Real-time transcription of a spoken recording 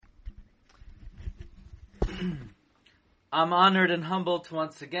I'm honored and humbled to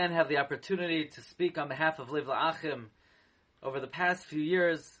once again have the opportunity to speak on behalf of Lev La'achim. Over the past few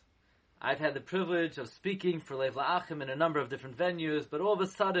years, I've had the privilege of speaking for Lev La'achim in a number of different venues, but all of a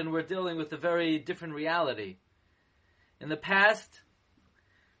sudden we're dealing with a very different reality. In the past,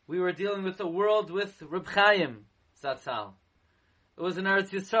 we were dealing with a world with Reb Chaim Zatzal. It was an Eretz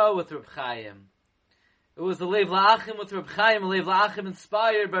Yisrael with Reb Chaim. It was the Lev La'achim with Reb Chaim, Lev La'achim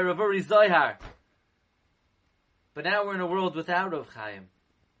inspired by Rav Uri Zohar. But now we're in a world without Reb Chaim.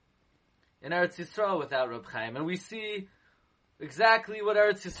 In Eretz Yisrael without Reb Chaim. And we see exactly what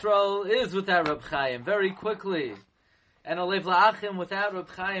Eretz Yisrael is without Reb Chaim, very quickly. And a Lev La'achim without Reb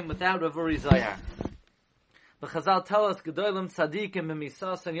Chaim, without Rav Uri Zohar. The Chazal tell us, Gedolim Tzadikim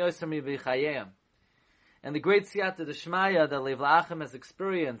Misas and Yosem B'Chayim. And the great Siyata D'Shmaya that Lev La'achim has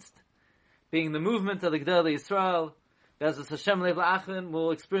experienced, being the movement of the Gedolei Yisrael, Be'ezus Hashem Lev La'achim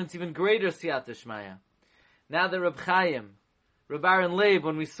will experience even greater Siyata D'Shmaya. Now that Reb Chaim, Reb Aaron Leib,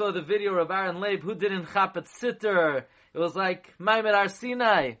 when we saw the video of Reb Aaron Leib, who didn't chapet sitter, it was like Maimed Ar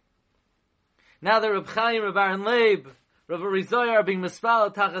Sinai. Now that Reb Chaim, Reb Aaron Leib, Rav Uri Zohar are being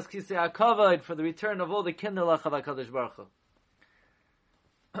mispal tachas kisei hakavod for the return of all the kinderlach of HaKadosh Baruch Hu.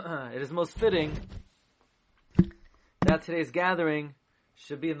 It is most fitting that today's gathering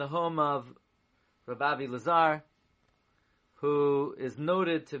should be in the home of Rabbi Avi Lazar, who is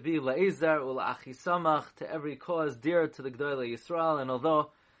noted to be la'izar ula'achi samach, to every cause dear to the Gedolei Yisrael. And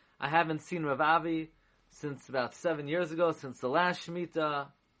although I haven't seen Rav Avi since about 7 years ago, since the last Shemitah,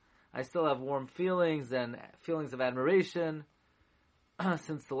 I still have warm feelings and feelings of admiration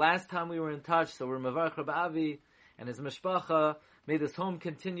since the last time we were in touch. So we're mevarach Rav Avi and his mishpacha. May this home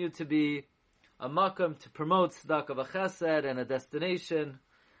continue to be a makom to promote tzedakah v'chesed and a destination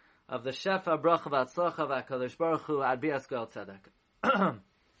of the shefa bracha v'atzlacha v'akadosh baruch hu ad bi'askel tzedek.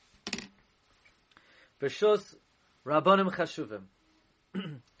 B'shus rabbonim chashuvim.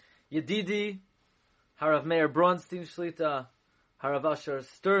 Yedidi Harav Meir Bronstein Shlita, Harav Asher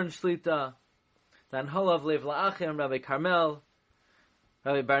Stern Shlita, Dan Holav Lev La'achim, Rabbi Carmel,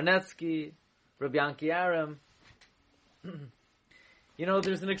 Rabbi Barnetsky, Rabbi Yanki Aram. You know,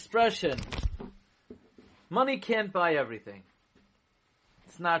 there's an expression, money can't buy everything.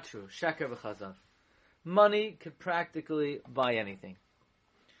 It's not true. Sheker v'chazav. Money could practically buy anything.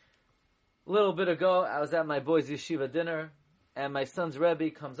 A little bit ago, I was at my boys' yeshiva dinner, and my son's Rebbe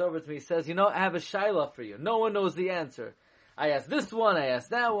comes over to me and says, I have a shayla for you. No one knows the answer. I asked this one, I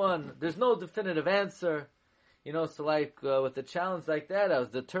asked that one. There's no definitive answer. So with a challenge like that, I was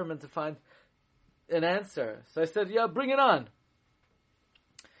determined to find an answer. So I said, bring it on.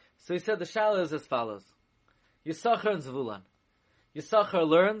 So he said, the shayla is as follows. Yisachar and Zvulun. Yisachar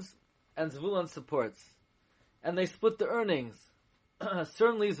learns, and Zvulun supports. And they split the earnings.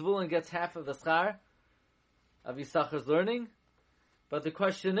 Certainly Zvulun gets half of the schar of Yisachar's learning. But the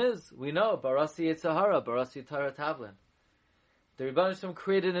question is, we know, Barasi Yitzhahara, Barasi Torah Tavlin. The Rebbeinu Shalom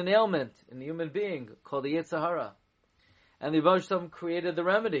created an ailment in the human being called the Yitzhahara. And the Rebbeinu Shalom created the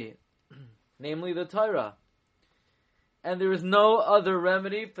remedy, namely the Torah. And there is no other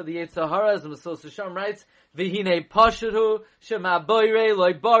remedy for the Yitzhahara, as Mesos Hashem writes, V'hinei pashutu shema boire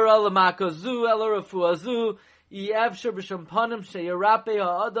loy bara l'makazu ela refuazu Yevsher b'shampanim sheyarape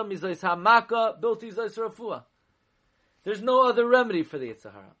ha'adam izois hamaka built izois refuah. There's no other remedy for the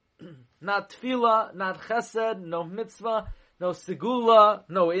Yitzhahara. Not tefillah, not chesed, no mitzvah, no segula,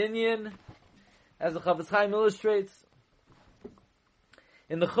 no inyan. As the Chavetz Chaim illustrates,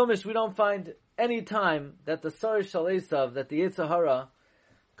 in the Chumash we don't find any time that the Sarish Shal Esav, that the Yitzhahara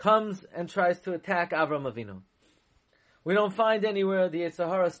comes and tries to attack Avram Avinu. We don't find anywhere the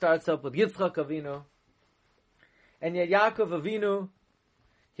Yitzhahara starts up with Yitzchak Avinu. And yet Yaakov Avinu,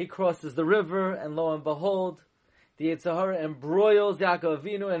 he crosses the river, and lo and behold, the Yitzhahara embroils Yaakov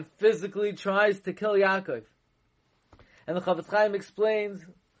Avinu and physically tries to kill Yaakov. And the Chavetz Chaim explains,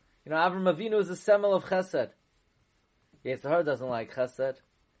 Avram Avinu is a semel of chesed. Yitzhahara doesn't like chesed,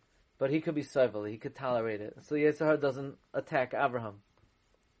 but he could be sovel, he could tolerate it. So Yitzhahara doesn't attack Abraham.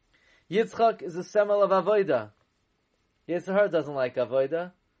 Yitzchak is a semel of avoida. Yitzhahara doesn't like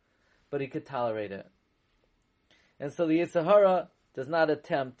avoida, but he could tolerate it. And so the Yitzhahara does not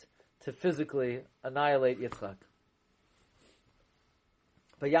attempt to physically annihilate Yitzchak.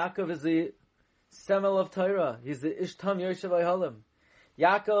 But Yaakov is the semel of Torah. He's the Ishtam Yoshev Ayhalim.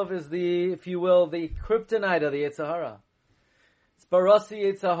 Yaakov is the, if you will, the kryptonite of the Yitzhahara. It's Barasi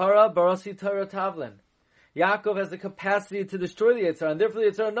Yitzhahara, Barasi Torah Tavlin. Yaakov has the capacity to destroy the Yitzhahara, and therefore the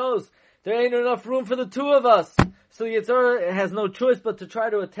Yitzhahara knows there ain't enough room for the two of us. So the Yitzhahara has no choice but to try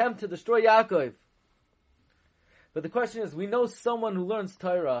to attempt to destroy Yaakov. But the question is, we know someone who learns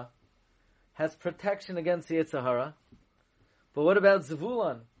Torah has protection against the Yetzer Hara. But what about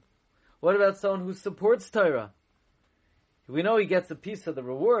Zvulun? What about someone who supports Torah? We know he gets a piece of the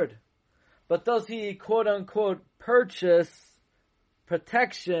reward. But does he, quote-unquote, purchase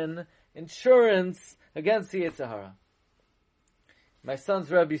protection, insurance against the Yetzer Hara? My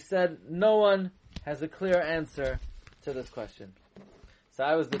son's Rebbe said, no one has a clear answer to this question. So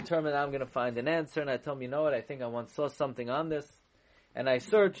I was determined I'm going to find an answer, and I told him, you know what, I think I once saw something on this. And I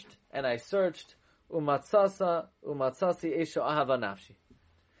searched, umatzasi esho ahava nafshi.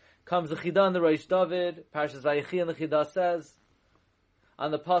 Comes the Chidah in the Reish David, Parshas Vayechi, and the Chidah says,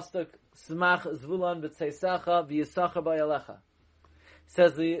 on the pasuk, Smach Zvulun b'tzeisecha v'yisacha b'yalecha.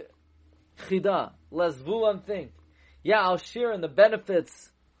 Says the Chidah, let Zvulun think, yeah, I'll share in the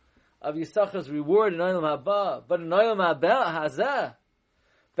benefits of Yisachar's reward in Olam Haba, but in Olam Haba hazeh,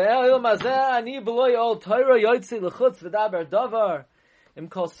 be'olam hazeh ani b'loy ol Torah yoytzi l'chutz v'daber davar, im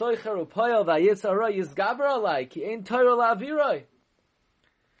kol soicher u'poyel v'yetzer hara yizgaber alai, ki ein Torah la'aviroi.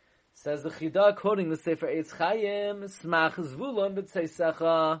 Says the Chidah, quoting the Sefer Eitz Chaim, Smach Zvulun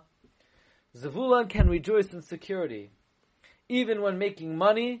b'tzeisecha. Zvulun can rejoice in security, even when making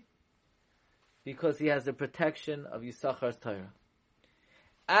money, because he has the protection of Yisachar's Torah.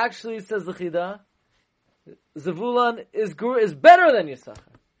 Actually, says the Chidah, Zvulun is better than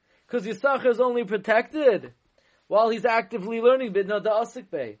Yisachar, because Yisachar is only protected while he's actively learning Bidna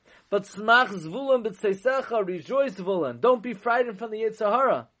Da'asik Bey. But Smach Zvulun b'tzeisecha, rejoice Zvulun. Don't be frightened from the Yetzer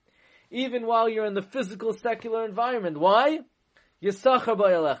Hara, even while you're in the physical, secular environment. Why? Yisachar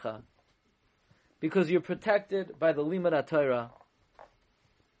b'yalecha. Because you're protected by the Limud HaTorah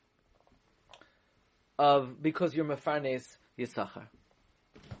because you're Mefarnes Yisachar.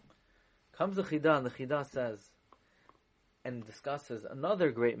 Comes the Chidah, and the Chidah says, and discusses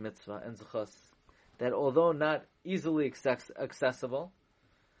another great mitzvah and zechus, that although not easily accessible,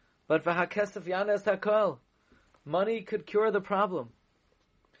 but for hakesef yanes hakol, money could cure the problem.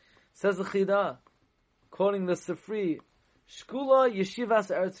 Says the Chidah, quoting the Sifri, Shkula Yeshivas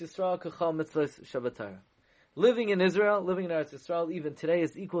Eretz Yisrael Kachal Mitzvahs Shabbat Torah. Living in Israel, living in Eretz Yisrael, even today,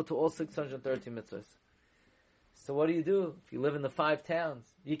 is equal to all 630 mitzvahs. So what do? If you live in the 5 towns,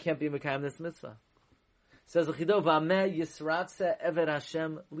 you can't be Mekayim this mitzvah. Says the Chidah, V'ameh Yisratze Eved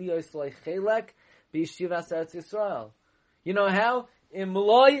Hashem Liyos Loi Chelek B'Yeshivas Eretz Yisrael. You know how?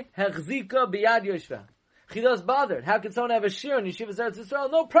 Imloi Hechzika B'Yad Yoshva. Chidah's bothered. How can someone have a shir in Yeshivas Eretz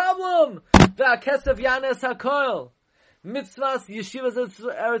Yisrael? No problem! V'akesef Yanes HaKoil. Mitzvahs Yeshivas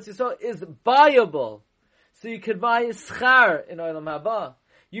Eretz Yisrael is buyable. So you could buy schar in Olam Haba.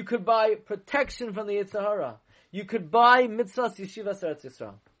 You could buy protection from the Yetzer Hara. You could buy mitzvahs Yeshivas Eretz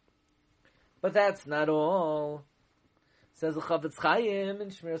Yisrael. But that's not all. Says the Chavetz Chaim in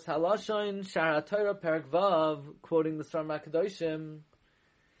Shmiras Halashon, Shar HaTorah Perek Vav, quoting the Sfarim HaKadoshim.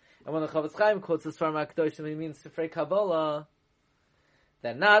 And when the Chavetz Chaim quotes the Sfarim HaKadoshim, he means Sifrei Kabbalah,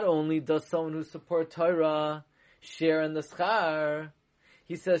 that not only does someone who supports Torah share in the schar,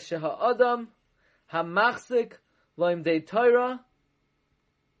 he says, Sheha Adam HaMachzik Loim Dei Torah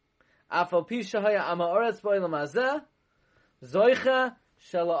Afal Pi Shehaya Ama Oretz B'Olam Hazeh Zoicha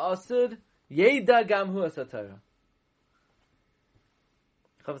Shela Asid Yeda Gam Hu Asa Torah.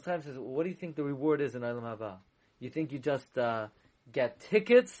 Chavetz Chaim says, what do you think the reward is in Olam Haba? You think you just get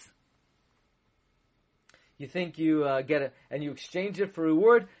tickets? You think you get it and you exchange it for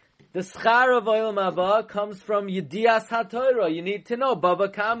reward? The schar of Olam Haba comes from Yedias HaTorah. You need to know Baba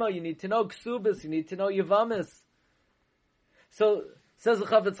Kama, you need to know Ksubis, you need to know Yavamis. So, says the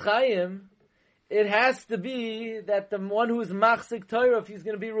Chavetz Chaim, it has to be that the one who is Machzik Torah, if he's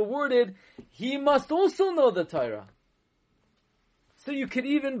going to be rewarded, he must also know the Torah. So you could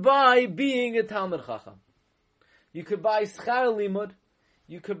even buy being a Talmid Chacham. You could buy Schar Limud.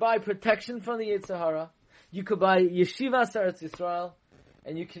 You could buy protection from the Yetzer Hara. You could buy Yeshivas Eretz Yisrael.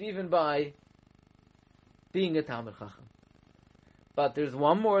 And you could even buy being a Talmid Chacham. But there's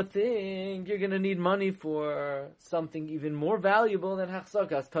one more thing. You're going to need money for something even more valuable than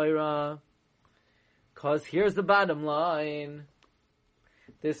Hachzakas Torah. Because here's the bottom line.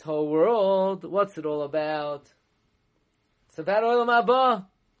 This whole world, what's it all about? It's about Olam Haba.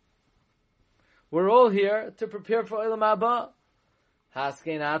 We're all here to prepare for Olam Haba.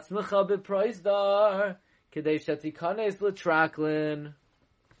 Haskein atzmecha b'proizdar kedei shetikanes l'traklin.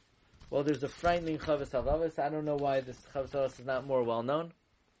 Well, there's a frightening Chavis Havavis. I don't know why this Chavis Havavis is not more well known.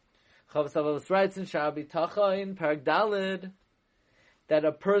 Chavis Havavis writes in Sha'ar Bitacha in Parag Dalid that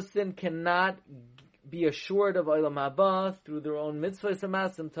a person cannot be assured of Olam Haba through their own mitzvahs and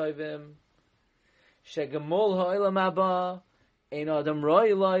masim tovim. Shegemol ha'olam haba ein adam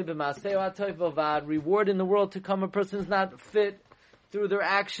roi eloi b'masei ha'tov avad. Reward in the world to come. A person is not fit through their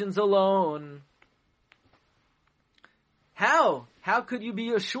actions alone. How? How could you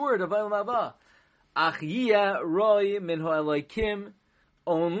be assured of Olam Haba? Ach yeh roi min ha'elokim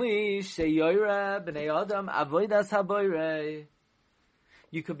only sheyoyra b'nei adam avodas haboirei.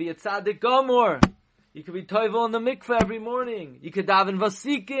 You could be a tzaddik gomor. You could be toivel in the mikveh every morning. You could daven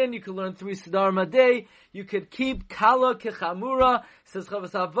vasikin. You could learn 3 sidarim a day. You could keep kala kechamura. Says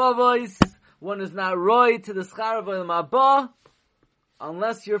Chavos HaVavos. One is not roi to the schar of Olam Haba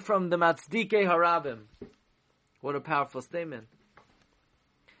unless you're from the Matzdikei Harabim. What a powerful statement.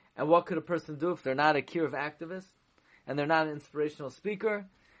 And what could a person do if they're not a Kiruv activist, and they're not an inspirational speaker,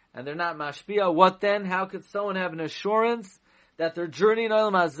 and they're not mashpia? What then? How could someone have an assurance that their journey in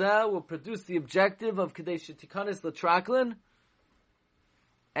Olam Hazeh will produce the objective of Kadesh Tikanis L'Traklin?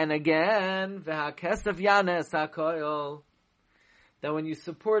 And again, V'hakesef Yanes HaKoyol, that when you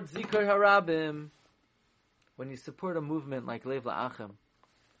support Zikr Harabim, when you support a movement like Lev La'achem,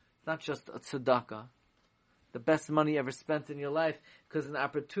 it's not just a tzedakah, the best money ever spent in your life, because an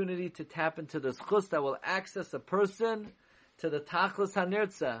opportunity to tap into the schus that will access a person to the tachlis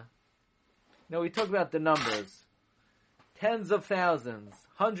hanirtza. Now we talk about the numbers. Tens of thousands,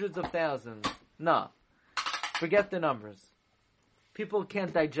 hundreds of thousands. No. Forget the numbers. People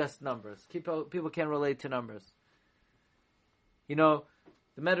can't digest numbers. People can't relate to numbers. You know,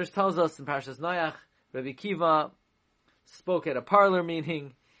 the Medrash tells us in Parshas Noach, Rabbi Kiva spoke at a parlor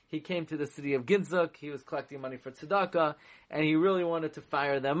meeting. He came to the city of Ginzuk. He was collecting money for tzedakah, and he really wanted to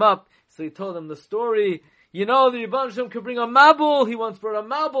fire them up. So he told them the story. You know, the Yibam Shem could bring a mabul. He once brought a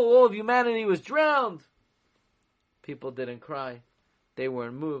mabul. All of humanity was drowned. People didn't cry. They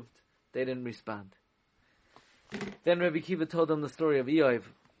weren't moved. They didn't respond. Then Rabbi Kiva told them the story of Eov,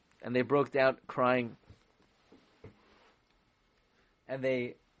 and they broke out crying. And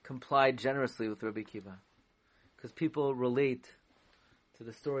they complied generously with Rabbi Kiva, because people relate to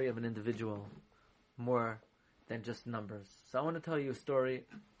the story of an individual more than just numbers. So I want to tell you a story.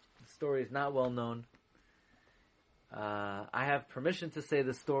 The story is not well known. I have permission to say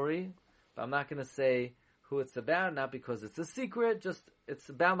the story, but I'm not going to say who it's about, not because it's a secret, just it's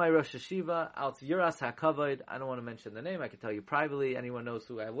about my Rosh Hashiva, Al Yuras HaKavod. I don't want to mention the name. I can tell you privately. Anyone knows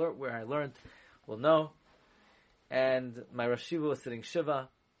who I learned, where I learned, will know. And my Rosh Hashiva was sitting Shiva.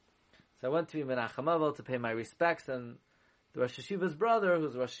 So I went to Menachem Avel to pay my respects, and the Rosh Hashiva's brother,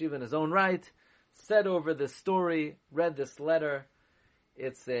 who's Rosh Hashiva in his own right, said over this story, read this letter.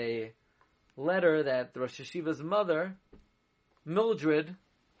 It's a letter that the Rosh Hashiva's mother, Mildred,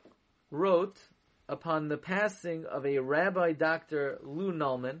 wrote upon the passing of a Rabbi Dr. Lou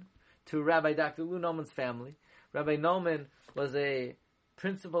Nolman to Rabbi Dr. Lou Nolman's family. Rabbi Nolman was a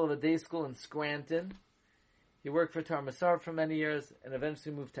principal of a day school in Scranton. He worked for Tar Masar for many years and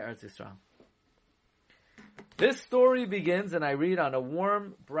eventually moved to Eretz Yisrael. This story begins, and I read, on a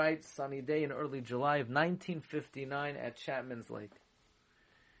warm, bright, sunny day in early July of 1959 at Chapman's Lake.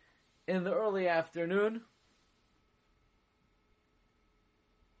 In the early afternoon,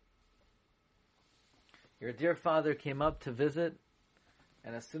 your dear father came up to visit,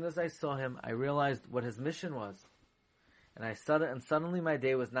 and as soon as I saw him, I realized what his mission was. And suddenly my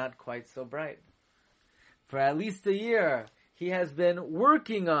day was not quite so bright. For at least a year, he has been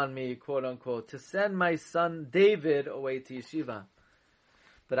working on me, quote unquote, to send my son David away to yeshiva.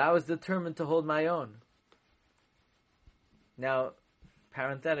 But I was determined to hold my own. Now,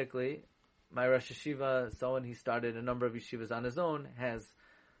 parenthetically, my Rosh Hashiva, someone he started a number of yeshivas on his own, has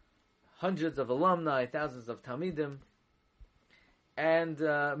hundreds of alumni, thousands of talmidim. And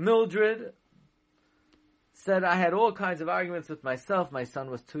Mildred said I had all kinds of arguments with myself. My son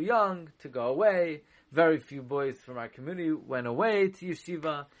was too young to go away. Very few boys from our community went away to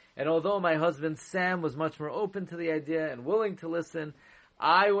yeshiva. And although my husband Sam was much more open to the idea and willing to listen,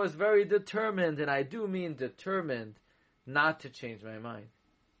 I was very determined, and I do mean determined, not to change my mind.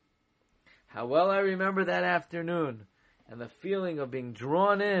 How well I remember that afternoon, and the feeling of being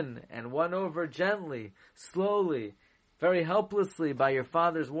drawn in and won over gently, slowly, very helplessly by your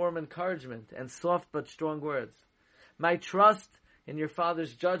father's warm encouragement and soft but strong words. My trust in your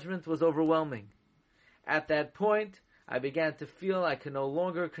father's judgment was overwhelming. At that point, I began to feel I could no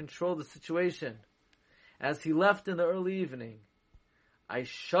longer control the situation. As he left in the early evening, I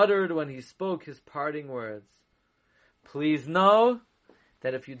shuddered when he spoke his parting words. Please know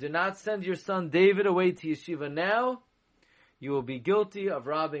that if you do not send your son David away to yeshiva now, you will be guilty of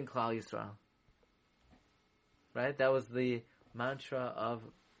robbing Klal Yisrael. Right? That was the mantra of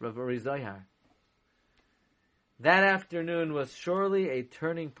Rav Uri Zohar. That afternoon was surely a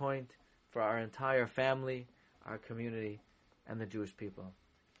turning point for our entire family, our community, and the Jewish people.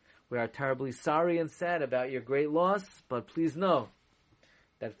 We are terribly sorry and sad about your great loss, but please know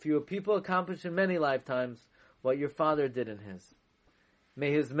that few people accomplish in many lifetimes what your father did in his.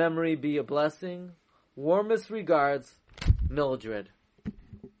 May his memory be a blessing. Warmest regards, Mildred.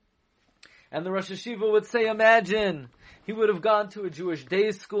 And the Rosh Hashiva would say, imagine, he would have gone to a Jewish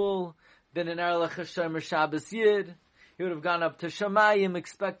day school, been an Erlich Hashem Shabbos Yid. He would have gone up to Shamayim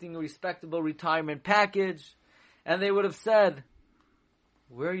expecting a respectable retirement package. And they would have said,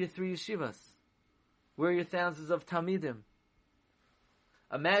 where are your 3 yeshivas? Where are your thousands of Talmidim?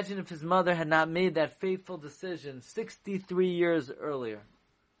 Imagine if his mother had not made that fateful decision 63 years earlier.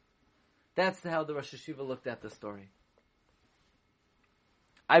 That's how the Rosh Hashiva looked at the story.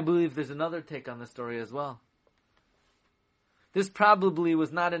 I believe there's another take on the story as well. This probably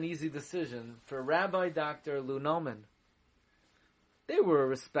was not an easy decision for Rabbi Dr. Lou Noman. They were a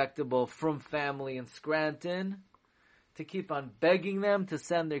respectable from family in Scranton to keep on begging them to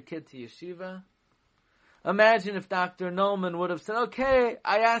send their kid to yeshiva. Imagine if Dr. Noman would have said, okay,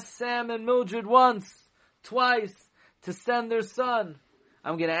 I asked Sam and Mildred once, twice, to send their son.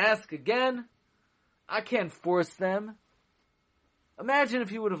 I'm going to ask again. I can't force them. Imagine if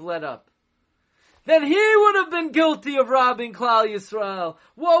he would have let up. Then he would have been guilty of robbing Klal Yisrael.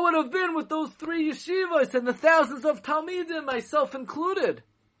 What would have been with those 3 yeshivas and the thousands of Talmidim, myself included?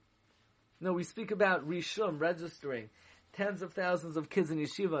 No, we speak about Rishum, registering tens of thousands of kids in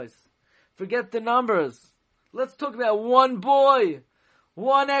yeshivas. Forget the numbers. Let's talk about one boy,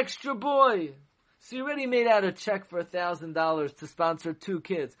 one extra boy. So you already made out a check for $1,000 to sponsor 2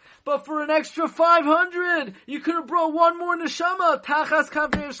 kids. But for an extra $500, you could have brought one more neshama, Tachas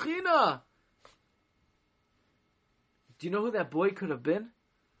Kavei Shechina. Do you know who that boy could have been?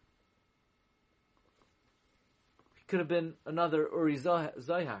 He could have been another Uri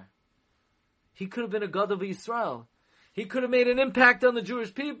Zohar. He could have been a God of Yisrael. He could have made an impact on the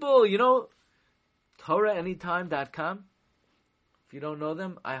Jewish people. You know, TorahAnytime.com. If you don't know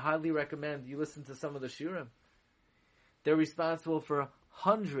them, I highly recommend you listen to some of the shiurim. They're responsible for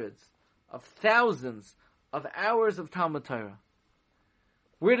hundreds of thousands of hours of Talmud Torah.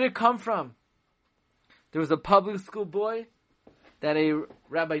 Where did it come from? There was a public school boy that a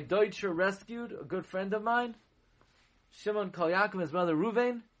Rabbi Deutscher rescued, a good friend of mine, Shimon Kol Yaakov, his brother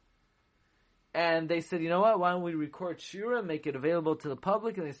Ruvain. And they said, you know what, why don't we record shiurim, make it available to the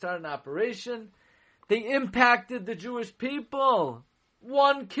public, and they started an operation. They impacted the Jewish people.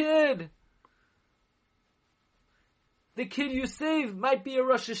 One kid. The kid you save might be a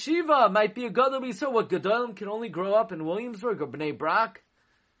Rosh Hashiva, might be a Gadol B'Yisrael. What, Gedolim can only grow up in Williamsburg or Bnei Brak?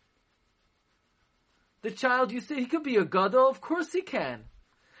 The child you say, he could be a Gadol, of course he can.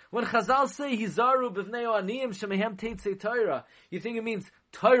 When Chazal say, Hizaru b'vnei aniyim shemehem teitzei Torah, you think it means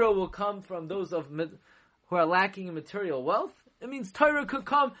Torah will come from those who are lacking in material wealth? It means Torah could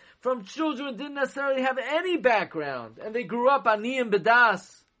come from children who didn't necessarily have any background, and they grew up aniyim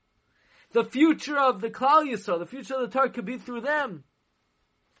b'das. The future of the Klal Yisrael, the future of the Torah could be through them.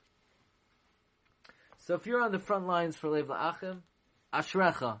 So if you're on the front lines for Lev La'achim,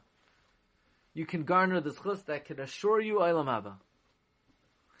 Ashrecha, you can garner the zchus that can assure you Olam Haba.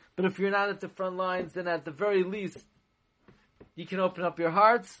 But if you're not at the front lines, then at the very least, you can open up your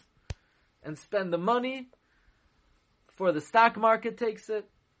hearts and spend the money before the stock market takes it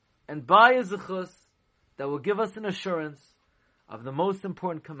and buy a zchus that will give us an assurance of the most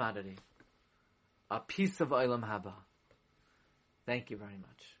important commodity, a piece of Olam Haba. Thank you very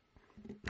much.